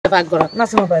ভাগ করো।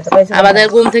 আমাদের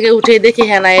ঘুম থেকে উঠে দেখি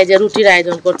হ্যাঁ না এই যে রুটির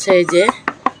আয়োজন করছে, এই যে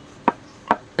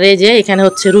এই যে এখানে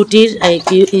হচ্ছে রুটির এই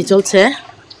কি চলছে,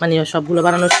 মানে সবগুলো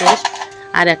বানানো শেষ,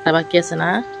 আর একটা বাকি আছে না।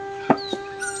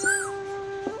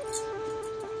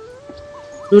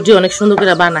 রুটি অনেক সুন্দর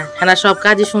করে বানায় হ্যাঁ, সব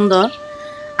কাজই সুন্দর।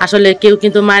 আসলে কেউ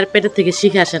কিন্তু মায়ের পেটের থেকে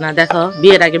শিখে আসে না। দেখো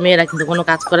বিয়ের আগে মেয়েরা কিন্তু কোনো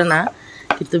কাজ করে না,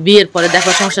 কিন্তু বিয়ের পরে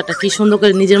দেখো সংসারটা কি সুন্দর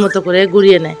করে নিজের মতো করে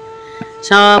গুড়িয়ে নেয়,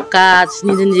 সব কাজ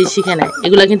নিজে নিজে শিখে নেয়।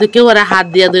 এগুলা কিন্তু কেউ আর হাত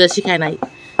দিয়ে ধরে শিখায় নাই,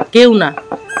 কেউ না।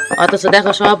 অথচ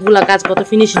দেখো সবগুলা কাজ কত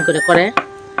ফিনিশিং করে করে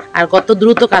আর কত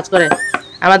দ্রুত কাজ করে।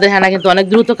 আমাদের হ্যানা কিন্তু অনেক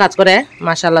দ্রুত কাজ করে,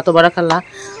 মাশাআল্লাহ তাবারাকাল্লাহ।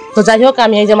 তো যাই হোক,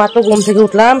 আমি এই যে মাত্র ঘুম থেকে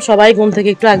উঠলাম, সবাই ঘুম থেকে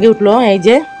একটু আগে উঠলো। এই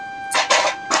যে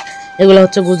এগুলো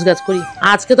হচ্ছে গুছগাছ করি।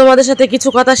 আজকে তোমাদের সাথে কিছু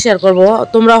কথা শেয়ার করব,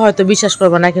 তোমরা হয়তো বিশ্বাস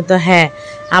করবে না, কিন্তু হ্যাঁ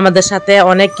আমাদের সাথে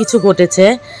অনেক কিছু ঘটেছে।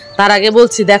 তার আগে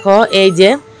বলছি, দেখো এই যে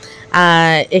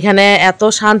এখানে এত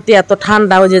শান্তি, এত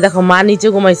ঠান্ডা। ওই যে দেখো মা নিচে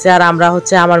ঘুমাইছে, আর আমরা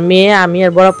হচ্ছে আমার মেয়ে, আমি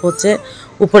আর বরফ হচ্ছে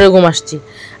উপরে ঘুমাচ্ছি।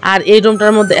 আর এই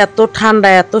রুমটার মধ্যে এত ঠান্ডা,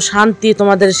 এত শান্তি,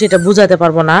 তোমাদের সেটা বুঝাতে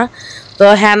পারবো না। তো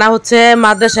হ্যাঁ না হচ্ছে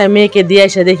মাদ্রাসায় মেয়েকে দিয়ে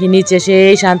এসে দেখি নিচে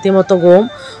সেই শান্তি মতো ঘুম।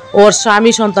 ওর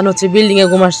স্বামী সন্তান হচ্ছে বিল্ডিংয়ে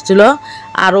ঘুমাচ্ছিল,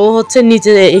 আর ও হচ্ছে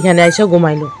নিচে এখানে এসে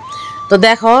ঘুমাইলো। তো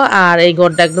দেখো, আর এই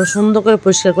ঘরটা একদম সুন্দর করে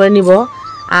পরিষ্কার করে নিব।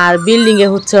 আর বিল্ডিংয়ে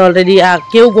হচ্ছে অলরেডি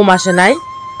কেউ ঘুম আসে নাই,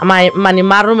 মানে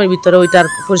মার রুমের ভিতরে ওইটা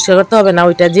পরিষ্কার করতে হবে না।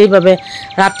 ওইটা যেইভাবে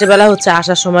রাত্রেবেলা হচ্ছে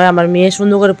আসার সময় আমার মেয়ে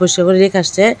সুন্দর করে পরিষ্কার করে রেখে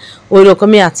আসছে, ওই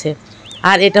রকমই আছে।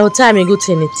 আর এটা হচ্ছে আমি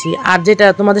গুছিয়ে নিচ্ছি। আর যেটা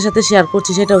তোমাদের সাথে শেয়ার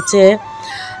করছি সেটা হচ্ছে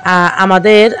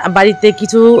আমাদের বাড়িতে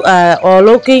কিছু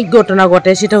অলৌকিক ঘটনা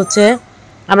ঘটে। সেটা হচ্ছে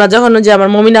আমরা যখন যে আমার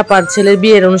মমিনাপার ছেলের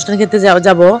বিয়ের অনুষ্ঠান খেতে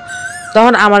যাব,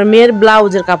 তখন আমার মেয়ের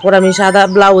ব্লাউজের কাপড়, আমি সাদা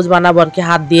ব্লাউজ বানাবো আর কি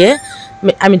হাত দিয়ে।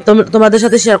 আমি তোমাদের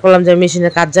সাথে শেয়ার করলাম যে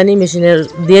মেশিনের কাজ জানি, মেশিনের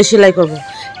দিয়ে সেলাই করব।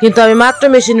 কিন্তু আমি মাত্র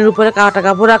মেশিনের উপরে কাটা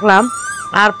কাপড় রাখলাম,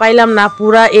 আর পাইলাম না।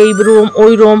 পুরা এই রুম,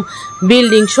 ওই রুম,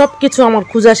 বিল্ডিং সব কিছু আমার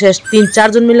খোঁজা শেষ। 3-4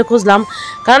 জন মিলে খুঁজলাম,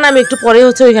 কারণ আমি একটু পরে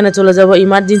হচ্ছে ওইখানে চলে যাব,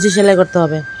 ইমার্জেন্সি সেলাই করতে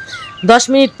হবে। 10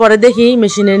 মিনিট পরে দেখি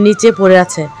মেশিনের নিচে পড়ে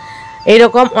আছে।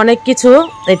 এইরকম অনেক কিছু।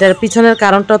 এটার পিছনের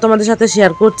কারণটাও তোমাদের সাথে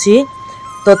শেয়ার করছি,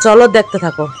 তো চলো দেখতে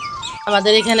থাকো।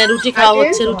 আমাদের এখানে রুটি খাওয়া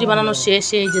হচ্ছে, রুটি বানানো শেষ।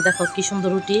 এই যে দেখো কি সুন্দর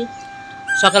রুটি,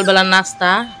 সকালবেলার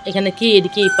নাস্তা। এখানে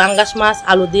কি পাঙ্গাস মাছ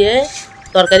আলু দিয়ে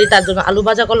তরকারি, তার জন্য আলু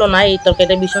ভাজা করলো না। এই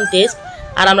তরকারিটা ভীষণ টেস্ট,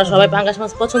 আর আমরা সবাই পাঙ্গাস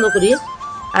মাছ পছন্দ করি।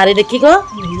 আর এটা কি গো,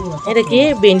 এটা কি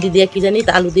ভেন্ডি দিয়া কি জানি,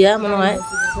 আলু দিয়া মনে হয়।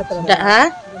 হ্যাঁ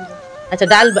আচ্ছা,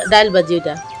 ডাল ভাজি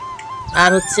এটা। আর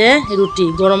হচ্ছে রুটি,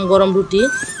 গরম গরম রুটি।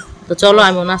 তো চলো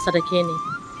আমি নাস্তাটা খেয়ে নিই।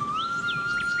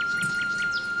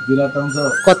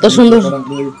 কত সুন্দর।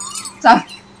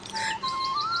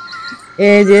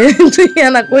 এই যে তুই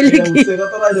না কইলি কি,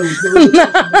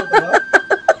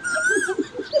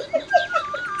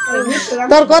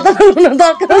 তোর কথা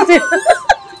দরকার আছে।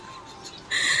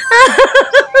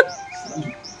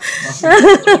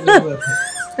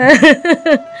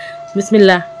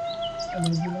 বিসমিল্লাহ।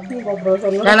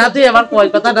 না তুই আবার কয়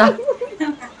কথাটা।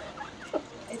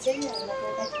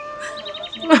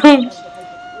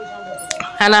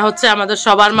 হ্যাঁ হচ্ছে আমাদের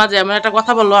সবার মাঝে এমন একটা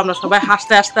কথা বললো, আমরা সবাই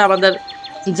হাসতে হাসতে আমাদের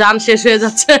জান শেষ হয়ে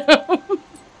যাচ্ছে।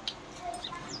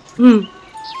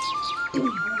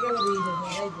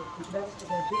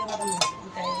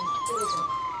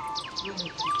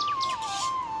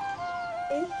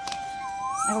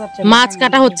 মাছ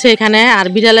কাটা হচ্ছে এখানে, আর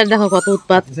বিড়ালের দেখো কত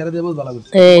উৎপাত।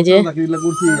 এই যে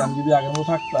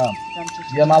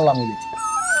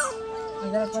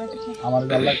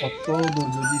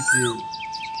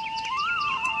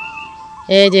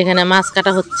এই যে এখানে মাছ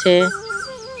কাটা হচ্ছে,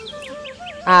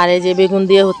 আর এই যে বেগুন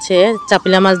দিয়ে হচ্ছে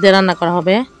চাপিলা মাছ দিয়ে রান্না করা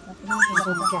হবে।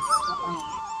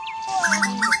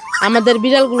 আমাদের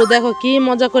বিড়ালগুলো দেখো কি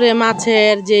মজা করে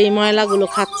মাছের যে ময়লাগুলো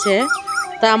খাচ্ছে।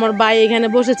 তা আমার ভাই এখানে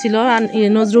বসেছিল,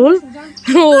 নজরুল,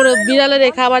 ওর বিড়ালের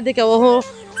এই খাবার দেখে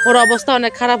ওর অবস্থা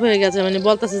অনেক খারাপ হয়ে গেছে, মানে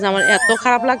বলতেছে যে আমার এত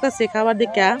খারাপ লাগতেছে খাবার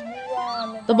দেখে।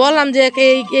 তো বললাম যে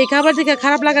এই খাবার দেখে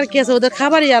খারাপ লাগার কি আছে, ওদের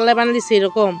খাবারই আল্লাহ বানিয়ে দিচ্ছে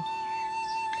এরকম।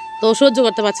 তো সহ্য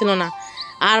করতে পারছিল না।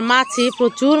 আর মাছি,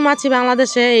 প্রচুর মাছি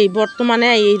বাংলাদেশে এই বর্তমানে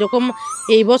এইরকম,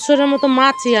 এই বছরের মতো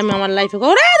মাছি আমি আমার লাইফে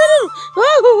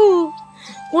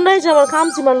কোনটা হিসেবে আমার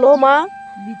খামচি মারলো মা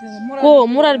কো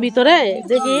মোড়ার ভিতরে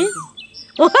দেখি।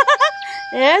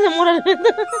 মোড়ার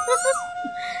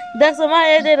দেখছো মা,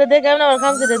 এই যে দেখে আমার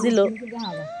খামচিটা দিল।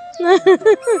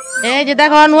 এই যে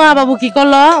দেখো নুয়া বাবু কি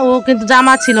করলো, ও কিন্তু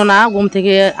জামা ছিল না ঘুম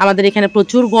থেকে। আমাদের এখানে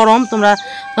প্রচুর গরম,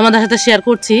 তোমাদের সাথে শেয়ার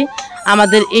করছি।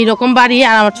 আমাদের এইরকম বাড়ি,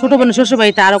 আর আমার ছোট বোনের শ্বশুর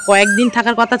বাড়িতে আরো কয়েকদিন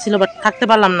থাকার কথা ছিল, বাট থাকতে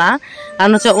পারলাম না,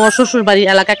 কারণ হচ্ছে ওর শ্বশুর বাড়ির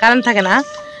এলাকায় কারেন্ট থাকে না।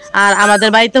 আর আমাদের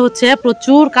বাড়িতে হচ্ছে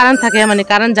প্রচুর কারেন্ট থাকে, মানে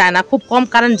কারেন্ট যায় না, খুব কম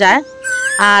কারেন্ট যায়।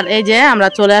 আর এই যে আমরা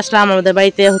চলে আসলাম আমাদের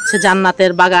বাড়িতে হচ্ছে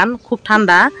জান্নাতের বাগান। খুব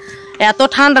ঠান্ডা, এত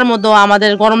ঠান্ডার মধ্যেও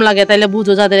আমাদের গরম লাগে, তাইলে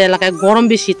বুঝো যাদের এলাকায় গরম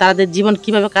বেশি তাদের জীবন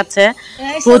কিভাবে কাটছে।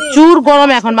 প্রচুর গরম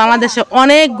এখন বাংলাদেশে,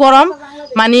 অনেক গরম,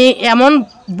 মানে এমন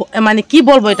মানে কি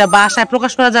বলবো, এটা বাসায়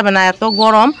প্রকাশ করা যাবে না, এত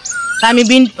গরম। তা আমি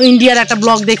ইন্ডিয়ার একটা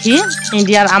ব্লগ দেখি,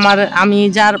 ইন্ডিয়ার আমি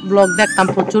যার ব্লগ দেখতাম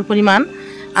প্রচুর পরিমাণ,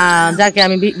 যাকে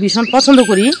আমি ভীষণ পছন্দ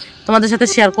করি, তোমাদের সাথে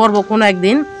শেয়ার করব কোনো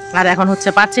একদিন, আর এখন হচ্ছে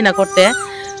পারছি না করতে।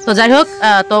 তো যাই হোক,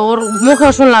 তো ওর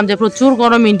মুখেও শুনলাম যে প্রচুর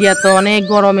গরম, ইন্ডিয়া তো অনেক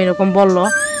গরম এরকম বললো।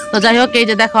 তো যাই হোক, এই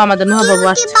যে দেখো আমাদের নুহা বাবু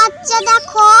আসছে,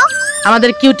 আমাদের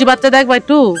কিউটি বাচ্চা দেখবা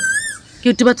একটু।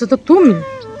 কিউটি বাচ্চা তো তুমি,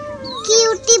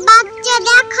 কিউটি বাচ্চা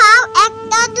দেখাও,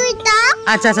 একটা দুইটা।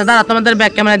 আচ্ছা আচ্ছা, দাঁড়া তোমাদের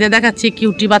ব্যাক ক্যামেরা দিয়ে দেখাচ্ছি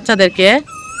কিউটি বাচ্চাদেরকে,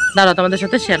 দাঁড়া তোমাদের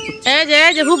সাথে শেয়ার করছি।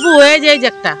 এই যে হুবু, এই যে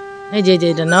একটা, এই যে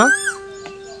এটা নাও,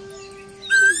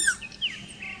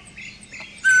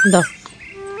 দাও।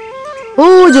 ও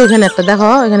যে ওখানে একটা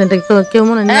দেখো, এখানে কেউ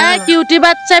মনে নেই। কিউটি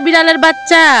বাচ্চা, বিড়ালের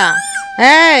বাচ্চা,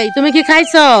 এই তুমি কি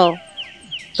খাইছো?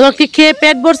 তোমার কি খেয়ে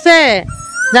পেট ভরছে?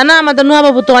 জানা আমাদের নুহা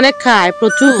বাবু তো অনেক খায়,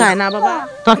 প্রচুর খায় না বাবা?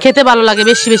 তোমার খেতে ভালো লাগে,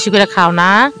 বেশি বেশি করে খাও না?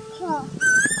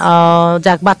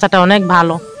 যাক, বাচ্চাটা অনেক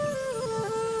ভালো।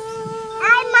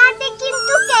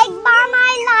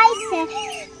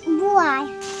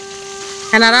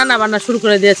 হ্যাঁ, রান্না বান্না শুরু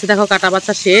করে দিয়েছে, দেখো কাটা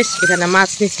বাচ্চা শেষ, এখানে মাছ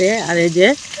নিছে, আর এই যে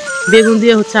বেগুন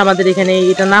দিয়ে হচ্ছে আমাদের এখানে,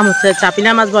 এটার নাম হচ্ছে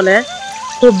চাপিলা মাছ বলে,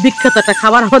 খুব বিখ্যাত একটা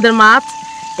খাবার আমাদের মাছ।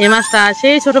 এই মাছটা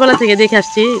সেই ছোটবেলা থেকে দেখে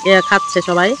আসছি, খাচ্ছে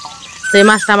সবাই। তো এই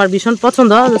মাছটা আমার ভীষণ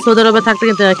পছন্দ, সৌদি আরবে থাকতে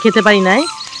কিন্তু খেতে পারি নাই।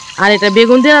 আর এটা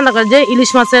বেগুন দিয়ে রান্না করে, যে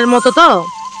ইলিশ মাছের মতো, তো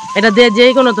এটা দিয়ে যে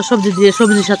কোনো তো সবজি দিয়ে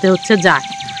সবজির সাথে হচ্ছে যায়।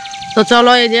 তো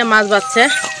চলো, এই যে মাছ বাচ্ছে,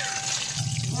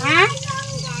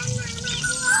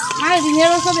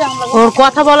 ওর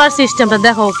কথা বলার সিস্টেমটা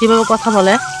দেখো কিভাবে কথা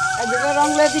বলে।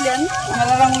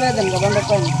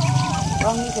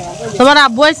 তোমার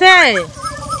আব্বু আছে?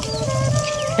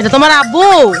 এটা তোমার আব্বু?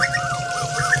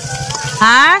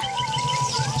 হ্যাঁ,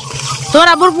 তোমার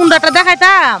আব্বুর পুন্ডারটা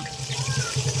দেখাইতাম।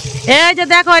 এই যে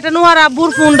দেখো, এটা নুহার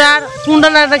আব্বুর পুন্ডার,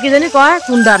 পুন্ডার কি জানি কয়,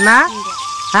 খুন্ডার না?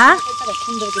 হ্যাঁ,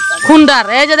 খুন্ডার।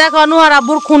 এই যে দেখো নুহার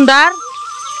আব্বুর খুন্ডার।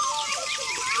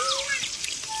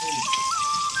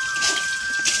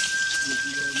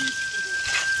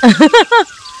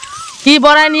 কি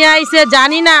বড়াই নিয়ে আইছে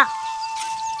জানি না।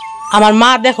 আমার মা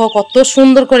দেখো কত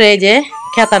সুন্দর করে এই যে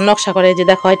খেতার নকশা করে, এই যে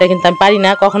দেখো, এটা কিন্তু আমি পারি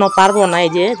না, কখনো পারবো না।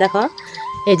 এই যে দেখো,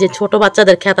 এই যে ছোট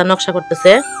বাচ্চাদের খেতার নকশা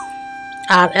করতেছে,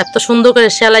 আর এত সুন্দর করে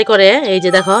সেলাই করে। এই যে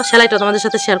দেখো, সেলাইটা তোমাদের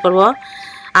সাথে শেয়ার করব।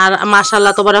 আর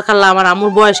মাশাআল্লাহ তাবারাকাল্লাহ, আমার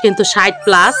আম্মুর বয়স কিন্তু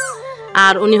 60+,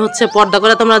 আর উনি হচ্ছে পর্দা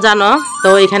করে, তোমরা জানো তো।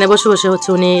 এখানে বসে বসে হচ্ছে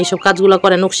উনি এইসব কাজগুলো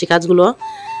করে, নকশি কাজগুলো।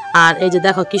 আর এই যে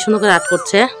দেখো কি সুন্দর করে আর্ট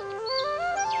করছে,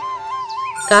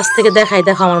 কাছ থেকে দেখাই,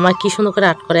 দেখো আমার মা কি সুন্দর করে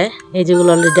আর্ট করে। এই যেগুলো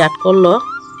অলরেডি আর্ট করলো।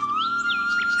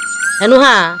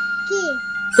 নুহা,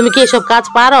 তুমি কি এসব কাজ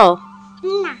পারো?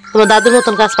 তোমার দাদুর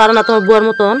মতন কাজ পারো না, তোমার বুয়ার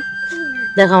মতন?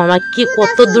 দেখো আমার মা কি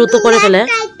কত দ্রুত করে ফেলে।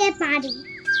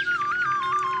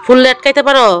 ফুল লেটকাইতে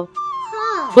পারো?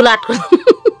 ফুল আর্ট করে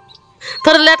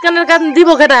তোর লেটকানের কাম দিব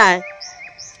কেটায়?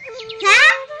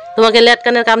 তোমাকে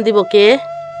লেটকানের কাম দিব কে?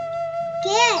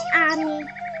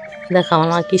 দেখো আমার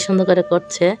মা কি সুন্দর করে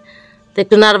করছে। তো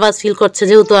একটু নার্ভাস ফিল করছে,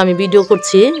 যেহেতু আমি ভিডিও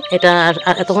করছি এটা।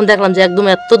 তখন দেখলাম যে একদম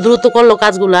এত দ্রুত করলো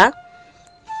কাজগুলা।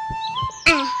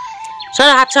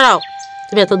 সরাও, হাত সরাও,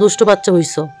 তুমি এত দুষ্টু বাচ্চা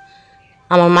হইছো।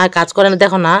 আমার মা কাজ করে না,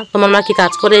 দেখো না তোমার মা কি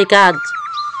কাজ করে এই কাজ।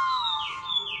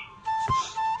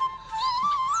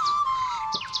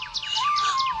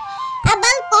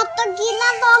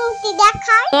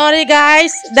 সরি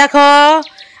গাইস, দেখো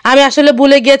আমি আসলে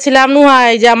ভুলে গিয়েছিলাম,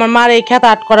 নুহাই যে আমার মার এই খেত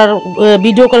আর্ট করার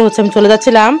ভিডিও করে হচ্ছে আমি চলে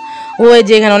যাচ্ছিলাম। ওই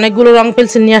যে এখানে অনেকগুলো রং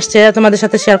পেন্সিল নিয়ে আসছে তোমাদের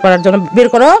সাথে শেয়ার করার জন্য। বের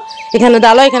করো, এখানে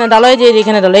ডালো, এখানে ডালো, এই যে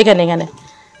এখানে ডালো, এখানে এখানে।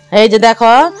 এই যে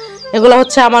দেখো, এগুলো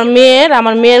হচ্ছে আমার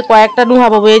মেয়ের কয়েকটা নুহা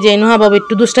বাবু, এই যে নুহা বাবু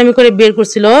একটু দুষ্টামি করে বের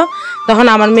করছিল, তখন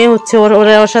আমার মেয়ে হচ্ছে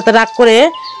ওর সাথে রাগ করে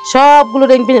সবগুলো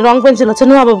রং পেন্সিল হচ্ছে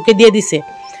নুহা বাবুকে দিয়ে দিছে।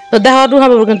 তো দেখো নুহা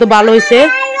বাবু কিন্তু ভালো হয়েছে।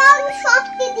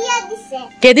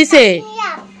 কে দিছে?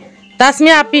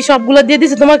 তাসমিয়া আপনি সবগুলো দিয়ে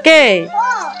দিছে তোমাকে।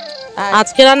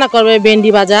 আজকে রান্না করবে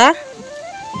ভেন্ডি ভাজা,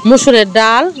 মুসুরের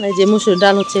ডাল, এই যে মুসুরের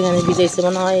ডাল হচ্ছে এখানে ভিজাইছে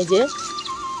মনে হয়, এই যে,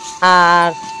 আর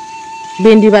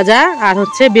ভেন্ডি ভাজা, আর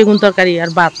হচ্ছে বেগুন তরকারি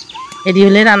আর ভাত। এটি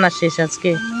হলে রান্না শেষ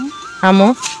আজকে। আমো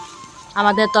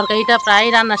আমাদের তরকারিটা প্রায়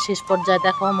রান্না শেষ পর্যায়ে,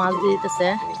 দেখো মাছ দিয়ে দিতেছে।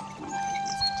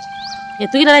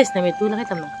 তুই লাগাইস না, তুই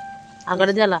লাগাইতাম না,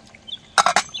 আগরে জ্বালা।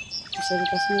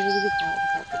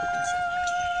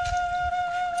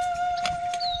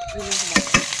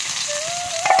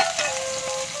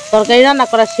 তরকারি রান্না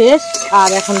করা শেষ, আর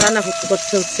এখন রান্না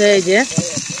করতে হচ্ছে এই যে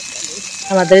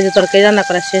আমাদের এই যে তরকারি রান্না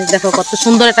করা শেষ। দেখো কত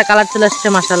সুন্দর একটা কালার চলে আসছে,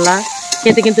 মাশাআল্লাহ।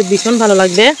 খেতে কিন্তু ভীষণ ভালো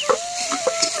লাগবে।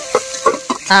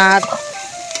 আর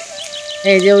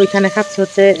এই যে ওইখানে খাচ্ছে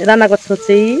হচ্ছে, রান্না করতে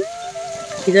হচ্ছে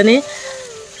কি জানি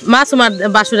মাসুমার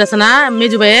বাসুর আছে না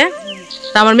মেজু ভাইয়ে,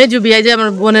 তা আমার মেজু বিয়ে যে আমার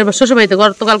বোনের শ্বশুর বাড়িতে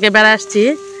গতকালকে বেড়া আসছি,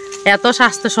 এত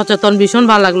স্বাস্থ্য সচেতন, ভীষণ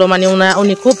ভালো লাগলো। মানে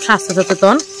উনি খুব স্বাস্থ্য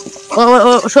সচেতন,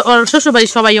 শ্বশুর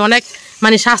বাড়ির সবাই অনেক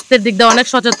মানে স্বাস্থ্যের দিক দিয়ে অনেক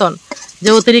সচেতন, যে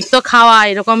অতিরিক্ত খাওয়া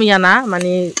এরকম ইয়া না, মানে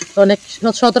অনেক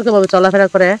সতর্কভাবে চলাফেরা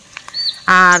করে।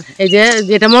 আর এই যে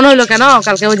যেটা মনে হইলো কেন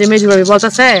কালকে ওই যে মেজু ভাবি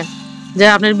বলতেছে যে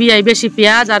আপনার বিয়ায় বেশি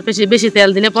পেঁয়াজ আর বেশি তেল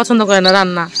দিলে পছন্দ করে না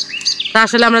রান্না। তা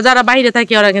আসলে আমরা যারা বাইরে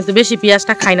থাকি ওরা কিন্তু বেশি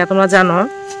পেঁয়াজটা খাই না, তোমরা জানো।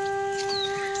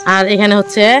 আর এখানে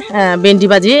হচ্ছে ভেন্ডি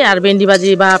ভাজি, আর ভেন্ডি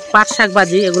ভাজি বা পাট শাক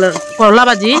ভাজি, এগুলোর করলা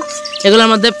ভাজি, এগুলোর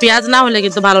মধ্যে পেঁয়াজ না হলে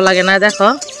কিন্তু ভালো লাগে না। দেখো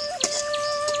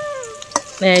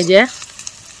এই যে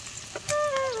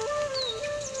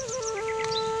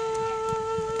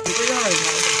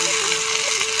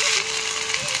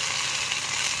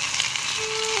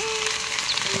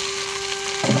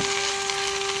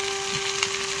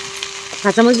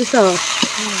কাঁচামরিচ দিচ্ছ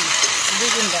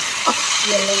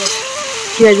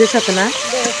পেঁয়াজের সাথে না?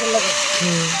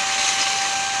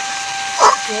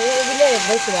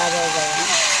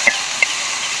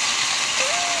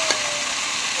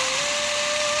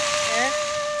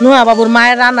 নুহা বাবুর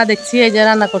মায়ের রান্না দেখছি, এই যে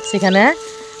রান্না করছে এখানে।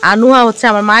 আর নুহা হচ্ছে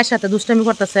আমার মায়ের সাথে দুষ্টামি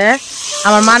করতেছে।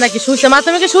 আমার মা নাকি শুইছে। মা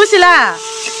তুমি কি শুইছিলা?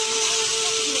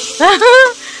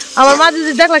 আমার মা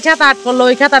যদি দেখলা খেতা আট করলো,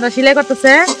 ওই খেতাটা সিলাই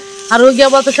করতেছে। আর ওই গিয়া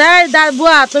বলতেছে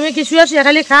বুয়া তুমি কি শুয়ে শুয়ে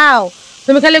খালি খাও,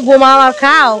 তুমি খালি ঘুমাও আর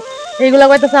খাও, এইগুলো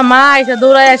কইতেছে। মা এসে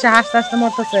দৌড়াই এসে হাসতে হাসতে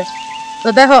মরতেছে। তো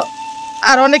দেখো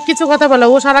আর অনেক কিছু কথা বলে,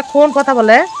 ও সারাক্ষণ কথা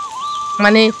বলে,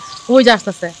 মানে ওই যে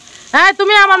আসতেছে। হ্যাঁ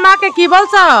তুমি আমার মাকে কি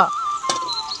বলছো?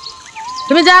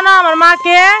 তুমি জানো আমার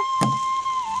মাকে?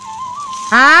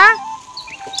 হ্যাঁ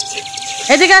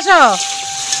এদিকে আসো।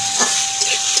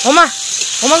 ওমা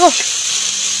ওমা গো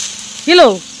কিলো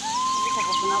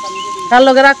কার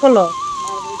লগে রাগ করলো?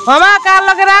 ওমা কার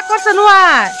লগে রাগ করছে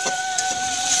নুয়ায়?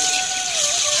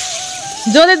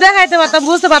 যদি দেখাইতে পারতাম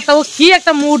বুঝতে পারতাম ও কি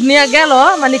একটা মুড নিয়ে গেল,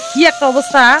 মানে কি একটা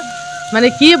অবস্থা, মানে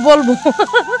কি বলবো।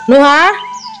 নুহা,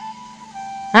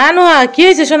 হ্যাঁ নুহা কি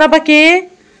হয়েছে সোনা পাখি?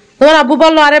 তোমার আব্বু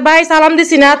বললো আরে ভাই সালাম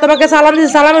দিছি না, তোমাকে সালাম দিছি,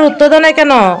 সালামের উত্তর দাও নাই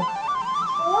কেন?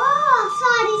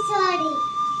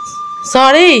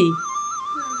 সরি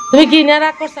তুমি কি নিয়ে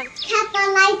রাগ করছো?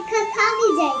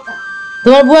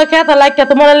 তোমার বুয়া খেতা লাইকা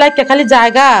তোমার লাইকা খালি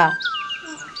জায়গা,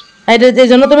 এই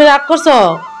জন্য তুমি রাগ করছো?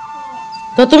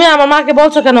 তো তুমি আমার মাকে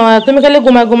বলছো কেন তুমি খালি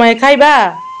ঘুমায় ঘুমায় খাইবা,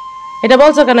 এটা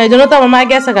বলছো কেন? এই জন্য তো আমার মা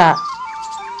গেছে গা।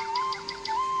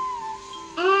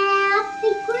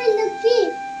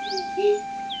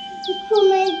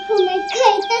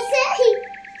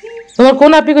 তোমার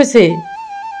কোন আপি কইছে?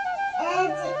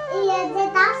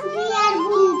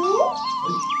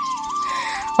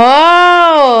 ও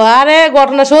আরে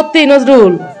ঘটনা সত্যি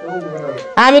নজরুল,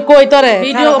 আমি কই তোরে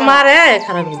ভিডিও মারে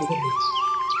খারাপ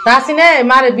তাসিনে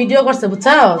মারে ভিডিও করছে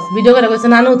বুঝছো, ভিডিও করে কইছে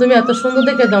নানু তুমি এত সুন্দর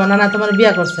দেখে দাও না, তোমার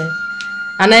বিয়া করছে।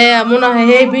 মানে মনে হয়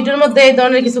এই ভিডিওর মধ্যে এই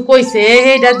ধরনের কিছু কইছে,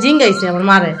 এইটা জিঙ্গাইছে আমার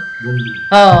মারে।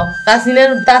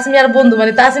 তাসমিয়ার বন্ধু,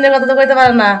 মানে তাসিনের কথা তো কইতে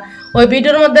পারে না, ওই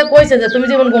ভিডিওর মধ্যে কইছে যে তুমি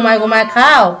যেমন ঘুমায় ঘুমায়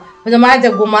খাও, ওই যে মায়ের যে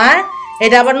ঘুমায়,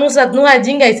 এটা আবার নুসরাত নুহায়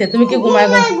জিঙ্গাইছে তুমি কি ঘুমায়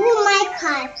ঘুমায়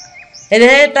খায়, এটা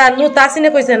তাসিনে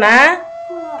কইছে না,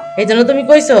 এই জন্য তুমি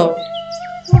কইছো।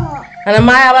 মানে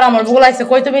মা আবার আমার বলাইছে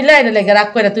কই তুমি লাইনে লেগে রাগ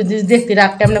করে, তুই দেখতি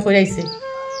রাগ কেমনে করে আইছে।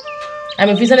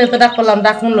 আমি পিছনে তো ডাক করলাম,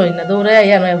 ডাক শুনলই না, দৌড়ে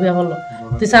আইয়া নয় হইয়া হলো।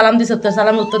 তুই সালাম দিছ, তোর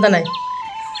সালাম উত্তর দে নাই।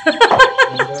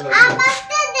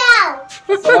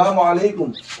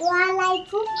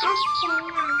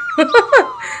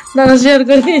 শেয়ার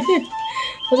করি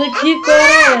কি করে,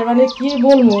 মানে কি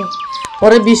বলবো,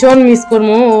 ওরে ভীষণ মিস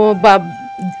করবো। ও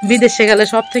বিদেশে গেলে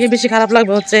সব থেকে বেশি খারাপ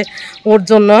লাগবে হচ্ছে ওর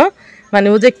জন্য, মানে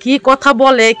ও যে কি কথা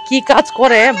বলে কি কাজ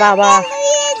করে বাবা।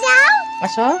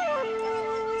 আসো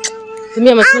তুমি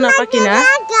আমার সোনা পাখি না,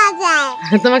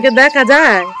 তোমাকে দেখা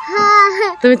যায়,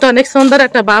 তুমি তো অনেক সুন্দর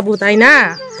একটা বাবু তাই না,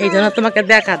 এই জন্য তোমাকে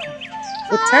দেখা যায়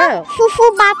বুঝছো। ফুফু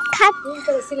ভাত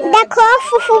দেখো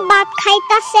ফুফু ভাত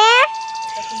খাইতাছে,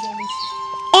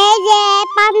 এই যে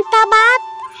পান্তা ভাত,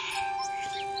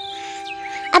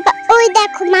 আবার ওই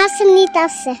দেখো মাছ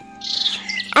নিতাছে,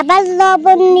 আবার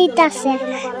লবণ নিতাছে।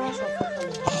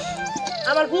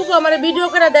 আমার ফুফু আমার ভিডিও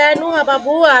করে দেয় নুহা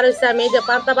বাবু, আর হচ্ছে আমি এই যে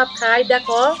পান্তা ভাত খাই।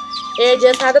 দেখো এই যে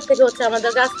ছাদের থেকে হচ্ছে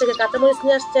আমাদের গাছ থেকে কাঁচামরিচ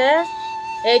নিয়ে আসছে,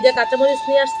 এই যে কাঁচামরিচ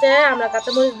নিয়ে আসছে, আমরা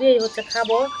কাঁচামরিচ দিয়ে হচ্ছে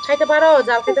খাবো। খাইতে পারো?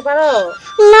 জাল খেতে পারো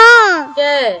না?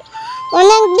 কে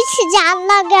অনেক বেশি জাল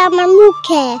লাগে আমার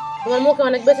মুখে। তোমার মুখে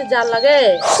অনেক বেশি জাল লাগে?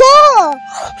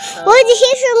 ওই যে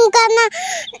শিশু কানা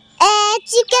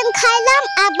চিকেন খাইলাম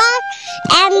আবার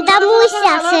এন্ডা মুইস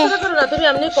আছে তুমি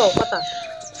এমনি কও কথা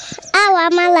আও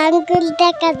আমার আঙ্গুল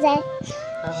দেখা যায়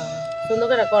সুন্দর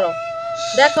করে করো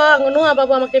দেখো নুয়া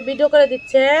বাবু আমাকে ভিডিও করে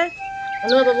দিচ্ছে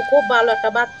নুয়া বাবু খুব ভালো একটা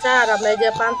বাচ্চা আর আমরা এই যে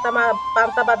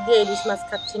পান্তা ভাত দিয়ে ইলিশ মাছ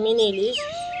খাচ্ছি মিনি ইলিশ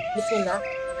বিসমিল্লাহ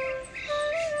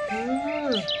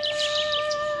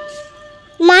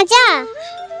মজা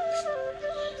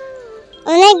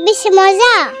অনেক বেশি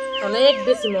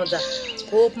মজা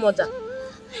খুব মজা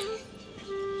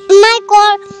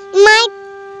মাই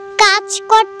কাজ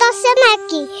করতেছে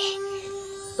নাকি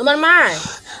তোমার মা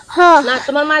না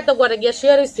তোমার মা তো ঘরে গিয়ে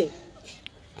শুয়ে রইছে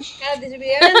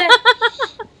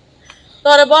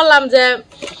তোরে বললাম যে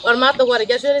ওর মা তো ঘরে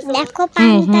গিয়ে শুয়ে রইছে দেখো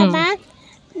পান্তা ভাত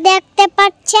দেখতে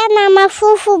পাচ্ছেন আমার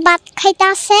ফুফু ভাত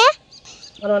খাইতাছে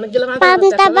অনেকগুলো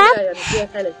পান্তা ভাত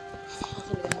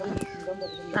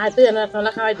তুই এনে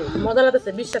খাওয়াই দে মজা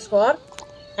লাগতেছে বিশ্বাস কর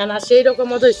না সেই রকম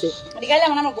মজা হয়েছে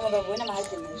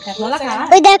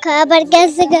ওই দেখো আবার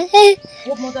গেছে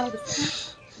খুব মজা লাগতেছে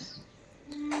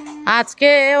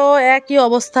আজকেও একই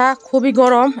অবস্থা খুবই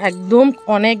গরম একদম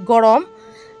অনেক গরম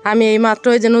আমি এই মাত্র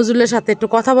এই যে নজরুলের সাথে একটু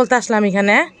কথা বলতে আসলাম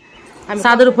এখানে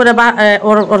ছাদের উপরে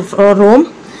ওর রুম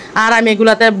আর আমি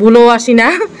এগুলাতে ভুলেও আসি না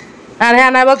আর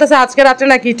হ্যাঁ না বলতেছে আজকে রাত্রে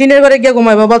নাকি টিনের ঘরে গিয়ে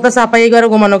ঘুমাইবো বলতেছে আপা এই ঘরে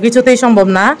ঘুমানো কিছুতেই সম্ভব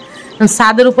না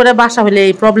ছাদের উপরে বাসা হলে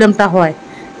এই প্রবলেমটা হয়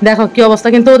দেখো কি অবস্থা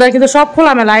কিন্তু ওদের কিন্তু সব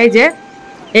খোলামেলা এই যে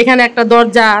এখানে একটা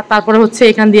দরজা তারপরে হচ্ছে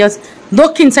এখান দিয়ে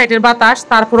দক্ষিণ সাইডের বাতাস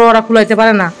তারপরে ওরা খুলাইতে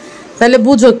পারে না তাহলে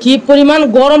বুঝো কি পরিমাণ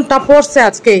গরমটা পড়ছে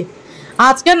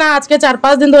আজকে না আজকে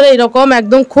 4-5 দিন ধরে এরকম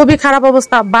একদম খুবই খারাপ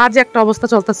অবস্থা বাজে একটা অবস্থা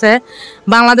চলতেছে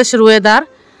বাংলাদেশের ওয়েদার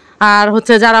আর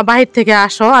হচ্ছে যারা বাহির থেকে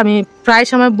আসো আমি প্রায়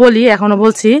সময় বলি এখনো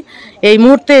বলছি এই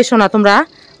মুহূর্তে এসো না তোমরা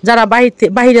যারা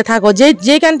বাহিরে থাকো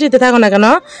যে কান্ট্রিতে থাকো না কেন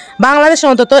বাংলাদেশে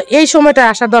অন্তত এই সময়টা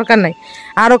আসার দরকার নাই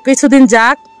আরও কিছুদিন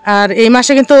যাক আর এই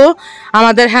মাসে কিন্তু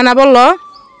আমাদের হ্যানা বললো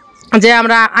যে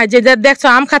আমরা যে দেখছো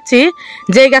আম খাচ্ছি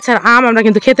যেই গাছের আম আমরা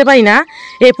কিন্তু খেতে পাই না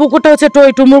এই পুকুরটা হচ্ছে টই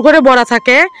টুমুর করে ভরা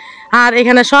থাকে আর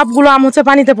এখানে সবগুলো আম হচ্ছে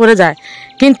পানিতে পড়ে যায়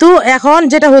কিন্তু এখন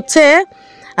যেটা হচ্ছে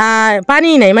পানি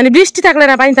নাই মানে বৃষ্টি থাকলে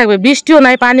না পানি থাকবে বৃষ্টিও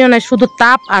নাই পানিও নাই শুধু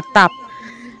তাপ আর তাপ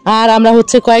আর আমরা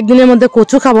হচ্ছে কয়েকদিনের মধ্যে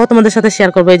কচু খাবো তোমাদের সাথে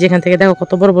শেয়ার করবো এই যেখান থেকে দেখো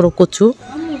কত বড় বড় কচু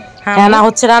হ্যাঁ না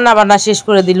হচ্ছে রান্না বান্না শেষ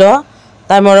করে দিল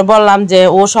তাই আমি ওরা বললাম যে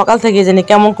ও সকাল থেকে জানি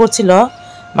কেমন করছিল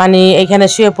মানে এখানে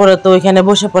শুয়ে পড়ে তো ওইখানে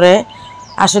বসে পড়ে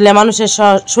আসলে মানুষের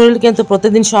শরীর কিন্তু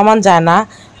প্রতিদিন সমান যায় না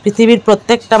পৃথিবীর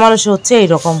প্রত্যেকটা মানুষ হচ্ছে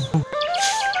এইরকম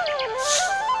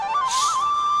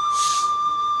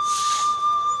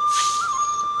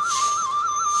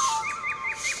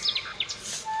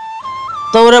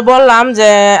তো ওরা বললাম যে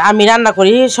আমি রান্না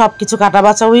করি সব কিছু কাটা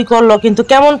বাছা ওই করলো কিন্তু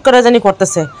কেমন করে জানি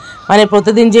করতেছে মানে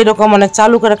প্রতিদিন যেরকম অনেক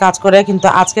চালু করে কাজ করে কিন্তু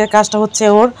আজকের কাজটা হচ্ছে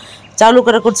ওর চালু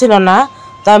করে করছিল না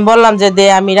তো আমি বললাম যে দে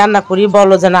আমি রান্না করি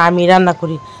বললো যে না আমি রান্না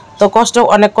করি তো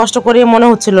অনেক কষ্ট করে মনে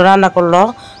হচ্ছিল রান্না করলো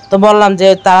তো বললাম যে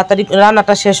তাড়াতাড়ি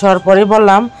রান্নাটা শেষ হওয়ার পরেই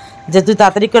বললাম যে তুই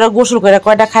তাড়াতাড়ি করে গোসল করে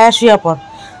কয়টা খায়া শুয়ে পর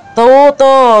তো ও তো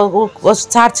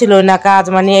ছাড়ছিল না কাজ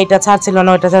মানে এইটা ছাড়ছিল না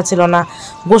ওইটা ছাড়ছিল না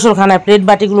গোসলখানায় প্লেট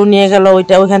বাটিগুলো নিয়ে গেল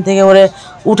ওইখান থেকে ওরে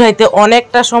উঠাইতে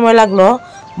অনেকটা সময় লাগলো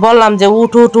বললাম যে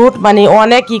উঠ মানে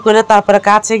অনেক ই করে তারপরে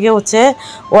কাছে গিয়ে হচ্ছে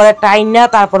ওরা টাইম না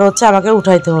তারপরে হচ্ছে আমাকে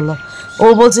উঠাইতে হলো ও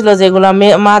বলছিল যে এগুলো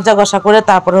মাজা ঘষা করে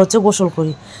তারপরে হচ্ছে গোসল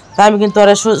করি তা আমি কিন্তু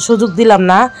ওরা সুযোগ দিলাম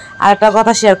না আর একটা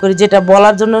কথা শেয়ার করি যেটা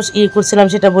বলার জন্য করছিলাম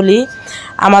সেটা বলি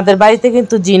আমাদের বাড়িতে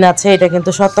কিন্তু জিন আছে এটা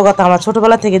কিন্তু সত্য কথা আমরা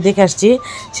ছোটোবেলা থেকে দেখে আসছি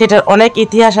সেটার অনেক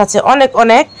ইতিহাস আছে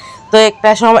অনেক তো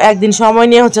একদিন সময়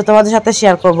নিয়ে হচ্ছে তোমাদের সাথে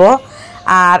শেয়ার করব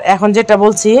আর এখন যেটা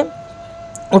বলছি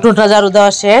উঠোনটা ঝাড়ু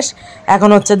দেওয়া শেষ এখন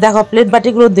হচ্ছে দেখো প্লেট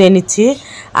বাটিগুলো ধুয়ে নিচ্ছি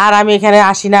আর আমি এখানে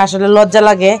আসি না আসলে লজ্জা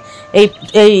লাগে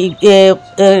এই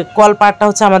কলপাটটা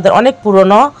হচ্ছে আমাদের অনেক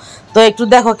পুরনো তো একটু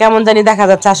দেখো কেমন জানি দেখা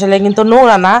যাচ্ছে আসলে কিন্তু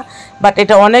নোংরা না বাট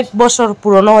এটা অনেক বছর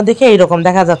পুরনো দেখে এইরকম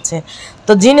দেখা যাচ্ছে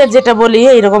তো জিনের যেটা বলি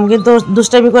এইরকম কিন্তু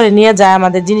দুষ্টামি করে নিয়ে যায়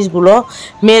আমাদের জিনিসগুলো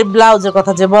মেয়ের ব্লাউজের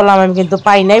কথা যে বললাম আমি কিন্তু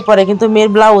পাই নাই পরে কিন্তু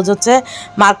মেয়ের ব্লাউজ হচ্ছে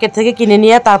মার্কেট থেকে কিনে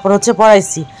নিয়ে তারপর হচ্ছে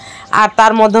পরাইছি আর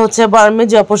তার মধ্যে হচ্ছে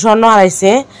মেজি অপর স্বর্ণ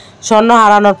হারাইছে স্বর্ণ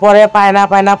হারানোর পরে পায়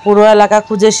না পুরো এলাকা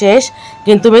খুঁজে শেষ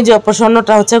কিন্তু মেজি অপর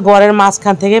স্বর্ণটা হচ্ছে ঘরের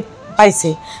মাঝখান থেকে পাইছে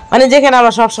মানে যেখানে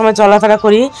আমরা সবসময় চলাফেরা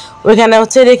করি ওইখানে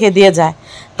হচ্ছে রেখে দিয়ে যায়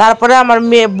তারপরে আমার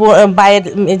মেয়ে বাইয়ের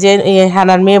যে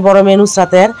হ্যানার মেয়ে বড় মেয়ে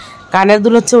নুসরাতের কানের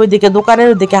দুল হচ্ছে ওইদিকে দোকানের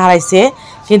ওইদিকে হারাইছে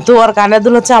কিন্তু ওর কানের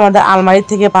দুল হচ্ছে আমাদের আলমারি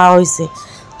থেকে পাওয়া হয়েছে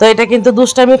তো এটা কিন্তু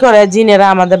দুষ্টামি করে জিনেরা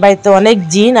আমাদের বাড়িতে অনেক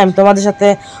জিন আমি তোমাদের সাথে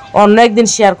অন্য একদিন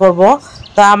শেয়ার করব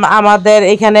তো আমাদের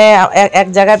এখানে এক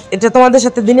জায়গায় এটা তোমাদের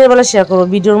সাথে দিনের বেলা শেয়ার করবো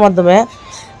ভিডিওর মাধ্যমে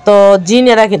তো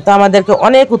জিনেরা কিন্তু আমাদেরকে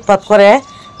অনেক উৎপাত করে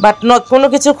বাট কোনো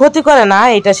কিছু ক্ষতি করে না,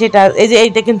 এটা সেটা। এই যে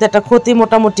এইটা কিন্তু একটা ক্ষতি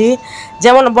মোটামুটি।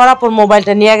 যেমন বরাবর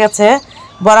মোবাইলটা নিয়ে গেছে,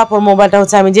 বরাবর মোবাইলটা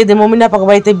হচ্ছে আমি যেদিন মমিনা পাক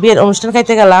বাড়িতে বিয়ের অনুষ্ঠান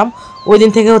খাইতে গেলাম ওই দিন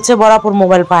থেকে হচ্ছে বরাবর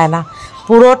মোবাইল পায় না।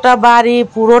 পুরোটা বাড়ি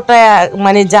পুরোটা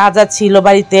মানে যা যা ছিল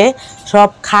বাড়িতে সব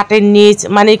খাটের নিচ,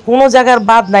 মানে কোনো জায়গার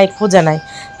বাদ নাই, খোঁজা নাই।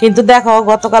 কিন্তু দেখো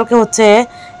গতকালকে হচ্ছে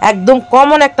একদম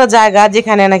কমন একটা জায়গা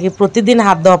যেখানে নাকি প্রতিদিন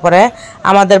হাত দেওয়া পরে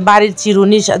আমাদের বাড়ির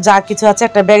চিরুনি যা কিছু আছে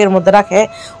একটা ব্যাগের মধ্যে রাখে,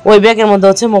 ওই ব্যাগের মধ্যে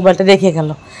হচ্ছে মোবাইলটা রেখে গেল।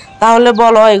 তাহলে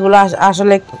বলো এগুলো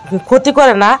আসলে ক্ষতি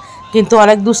করে না, কিন্তু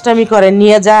অনেক দুষ্টামি করে,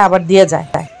 নিয়ে যায় আবার দিয়ে যায়।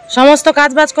 সমস্ত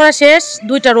কাজ বাজ করা শেষ,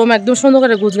 2টা রুম একদম সুন্দর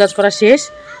করে গুছগাছ করা শেষ।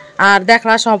 আর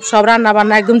দেখলা সব রান্না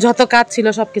বান্না একদম যত কাজ ছিল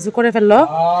সব কিছু করে ফেললো।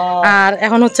 আর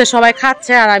এখন হচ্ছে সবাই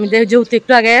খাচ্ছে। আর আমি যেহেতু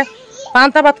একটু আগে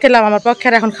পান্তা ভাত খেলাম, আমার পক্ষে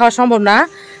এখন খাওয়া সম্ভব না।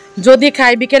 যদি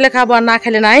খাই বিকেলে খাবো, আর না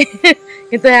খেলে নাই।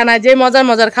 কিন্তু হ্যাঁ না, যে মজার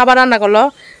মজার খাবার রান্না করলো,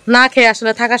 না খেয়ে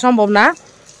আসলে থাকা সম্ভব না।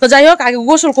 তো যাই হোক, আগে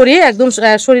গোসল করি, একদম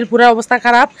শরীর পুরো অবস্থা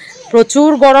খারাপ, প্রচুর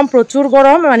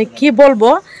গরম, মানে কি বলবো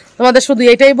তোমাদের, শুধু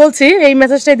এটাই বলছি, এই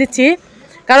মেসেজটাই দিচ্ছি।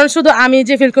 কারণ শুধু আমি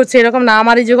যে ফিল করছি এরকম না,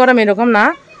 আমারই যে গরম এরকম না,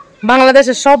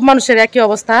 বাংলাদেশের সব মানুষের একই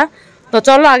অবস্থা। তো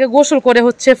চলো আগে গোসল করে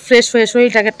হচ্ছে ফ্রেশ হয়ে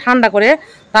শরীরটাকে ঠান্ডা করে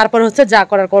তারপর হচ্ছে যা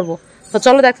করার করবো। তো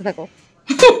চলো দেখতে থাকো।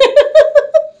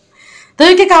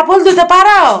 তুমি কি কাপড় ধুতে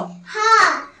পারো?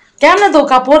 কেমন তো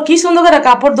কাপড়, কি সুন্দর করে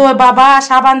কাপড় ধোয় বাবা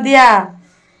সাবান দিয়া।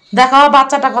 দেখো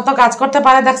বাচ্চাটা কত কাজ করতে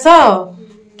পারে, দেখছো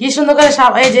কি সুন্দর করে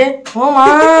এই যে, ও মা।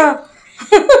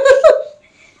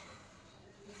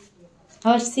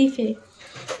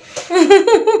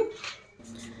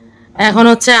 এখন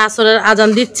হচ্ছে আসরের আজান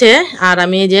দিচ্ছে, আর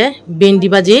আমি এই যে ভেন্ডি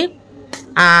ভাজি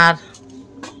আর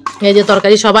এই যে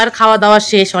তরকারি, সবার খাওয়া দাওয়া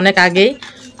শেষ অনেক আগেই।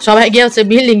 সবাই গিয়ে হচ্ছে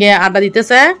বিল্ডিং এ আড্ডা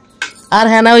দিতেছে। আর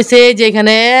হ্যাঁ হয়েছে যে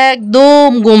এখানে একদম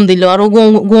ঘুম দিল, আর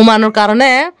ঘুমানোর কারণে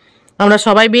আমরা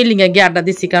সবাই বিল্ডিং এ গিয়ে আড্ডা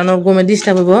দিচ্ছি, কারণ ওর ঘুমে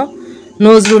ডিস্টার্ব হবো।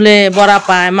 নজরুলে বড়া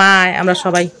পায় মায় আমরা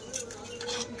সবাই।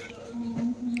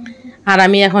 আর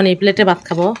আমি এখন এই প্লেটে ভাত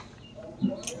খাবো।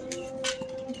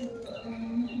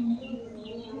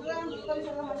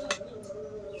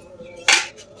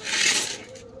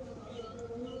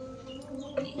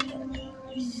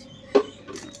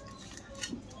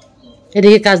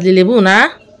 এদিকে কাজলি লেবু না,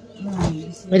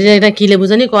 এটা কি লেবু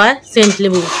জানি কয়, সেন্ট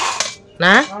লেবু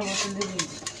না,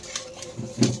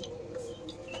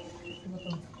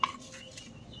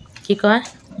 কি কয়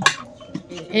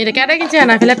এটা, কেটে কিনছে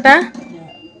না ফ্লেটটা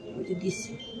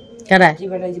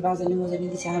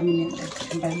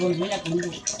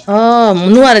ও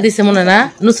নুয়ারে দিছে মনে না,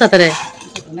 নুসাতারে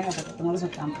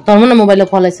তোর মনে মোবাইলে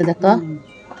কল আছে দেখো।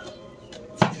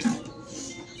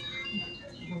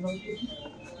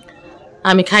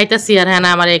 আমি খাইতেছি, আর হ্যাঁ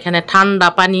আমার এখানে ঠান্ডা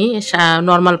পানি,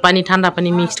 নর্মাল পানি ঠান্ডা পানি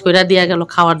মিক্সড করে দিয়া গেল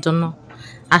খাওয়ার জন্য।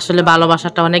 আসলে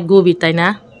ভালোবাসাটা অনেক গভীর, তাই না?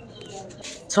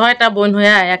 6টা বোন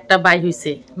হইয়া একটা বাই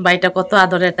হইছে, বাইটা কত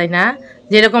আদরের, তাই না?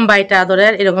 যেরকম বাইটা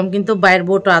আদরের এরকম কিন্তু বাইয়ের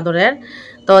বউটা আদরের।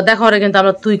 তো দেখো ওরা কিন্তু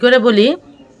আমরা তুই করে বলি,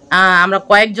 আমরা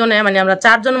কয়েকজনে মানে আমরা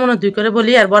 4 জন মনে তুই করে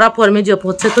বলি, আর বরাবর মেজি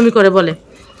হচ্ছে তুমি করে বলে।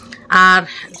 আর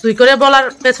তুই করে বলার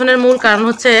পেছনের মূল কারণ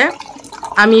হচ্ছে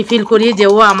আমি ফিল করি যে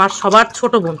ও আমার সবার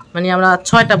ছোট বোন, মানে আমরা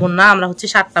 6টা বোন না, আমরা হচ্ছে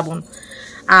 7টা বোন।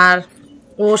 আর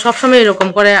ও সবসময় এরকম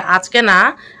করে, আজকে না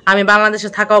আমি বাংলাদেশে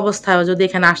থাকা অবস্থায়ও যদি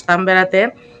এখানে আসতাম বেড়াতে,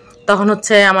 তখন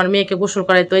হচ্ছে আমার মেয়েকে গোসল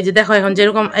করাইতো। এই যে দেখো এখন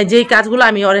যেরকম যেই কাজগুলো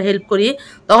আমি ওরে হেল্প করি,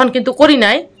 তখন কিন্তু করি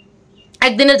নাই।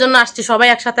 একদিনের জন্য আসছি, সবাই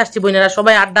একসাথে আসছি বোনেরা,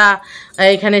 সবাই আড্ডা,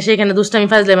 এখানে সেখানে দুষ্টামি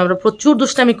ফাজলাম, আমরা প্রচুর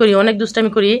দুষ্টামি করি, অনেক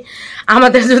দুষ্টামি করি।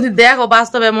 আমাদের যদি দেখো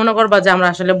বাস্তবে মনে করবা যে আমরা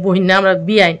আসলে বহিন না, আমরা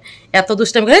বিয়াইন, এত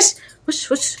দুষ্টামি করি।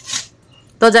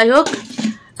 তো যাই হোক,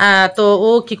 তো ও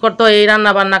কি করতো, এই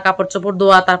রান্না বান্না কাপড় চোপড়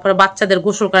ধোয়া, তারপরে বাচ্চাদের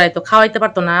গোসল করাইতো, খাওয়াইতে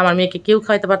পারতো না, আমার মেয়েকে কেউ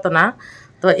খাওয়াইতে পারতো না।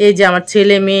 তো এই যে আমার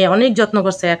ছেলে মেয়ে অনেক যত্ন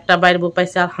করছে, একটা বাইরের বউ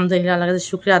পাইছে, আলহামদুলিল্লাহ আল্লাহর কাছে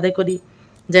শুকরিয়া আদায় করি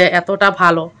যে এতটা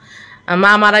ভালো।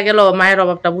 মা মারা গেল, মায়ের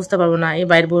অভাবটা বুঝতে পারবো না, এই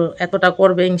বাইরের বউ এতটা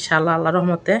করবে ইনশাআল্লাহ আল্লাহর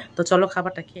রহমতে। তো চলো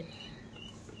খাবারটা খেয়ে।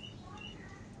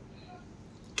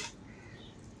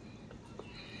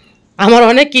 আমার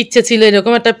অনেক ইচ্ছে ছিল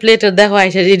এরকম একটা প্লেটের, দেখো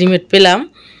আইসা রেডিমেড পেলাম।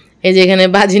 এই যে এখানে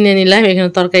ভাজি নিয়ে নিলাম, এখানে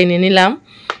তরকারি নিয়ে নিলাম,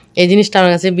 এই জিনিসটা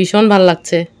আমার কাছে ভীষণ ভালো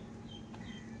লাগছে।